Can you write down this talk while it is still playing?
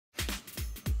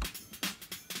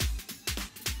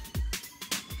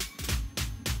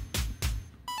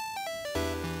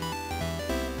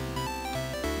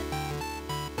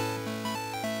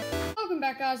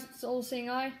back, guys. It's All Seeing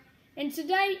Eye. And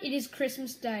today, it is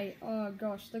Christmas Day. Oh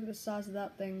gosh, look at the size of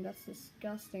that thing. That's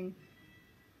disgusting.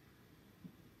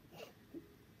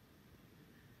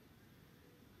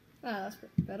 Ah, that's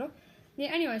better.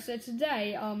 Yeah, anyway, so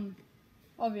today,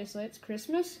 obviously it's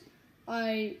Christmas.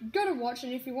 I got a watch,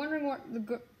 and if you're wondering what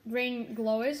the green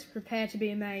glow is, prepare to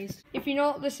be amazed. If you know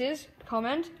what this is,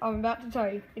 comment. I'm about to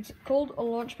tell you. It's called a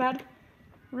launchpad.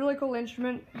 Really cool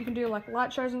instrument. You can do like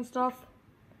light shows and stuff.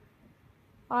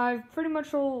 I've pretty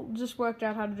much all just worked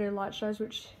out how to do light shows,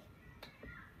 which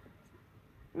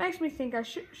makes me think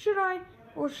should I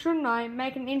or shouldn't I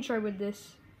make an intro with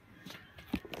this?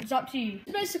 It's up to you.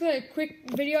 It's basically a quick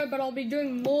video, but I'll be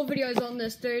doing more videos on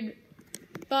this, dude.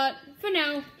 But for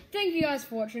now, thank you guys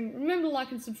for watching. Remember to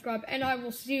like and subscribe, and I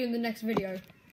will see you in the next video.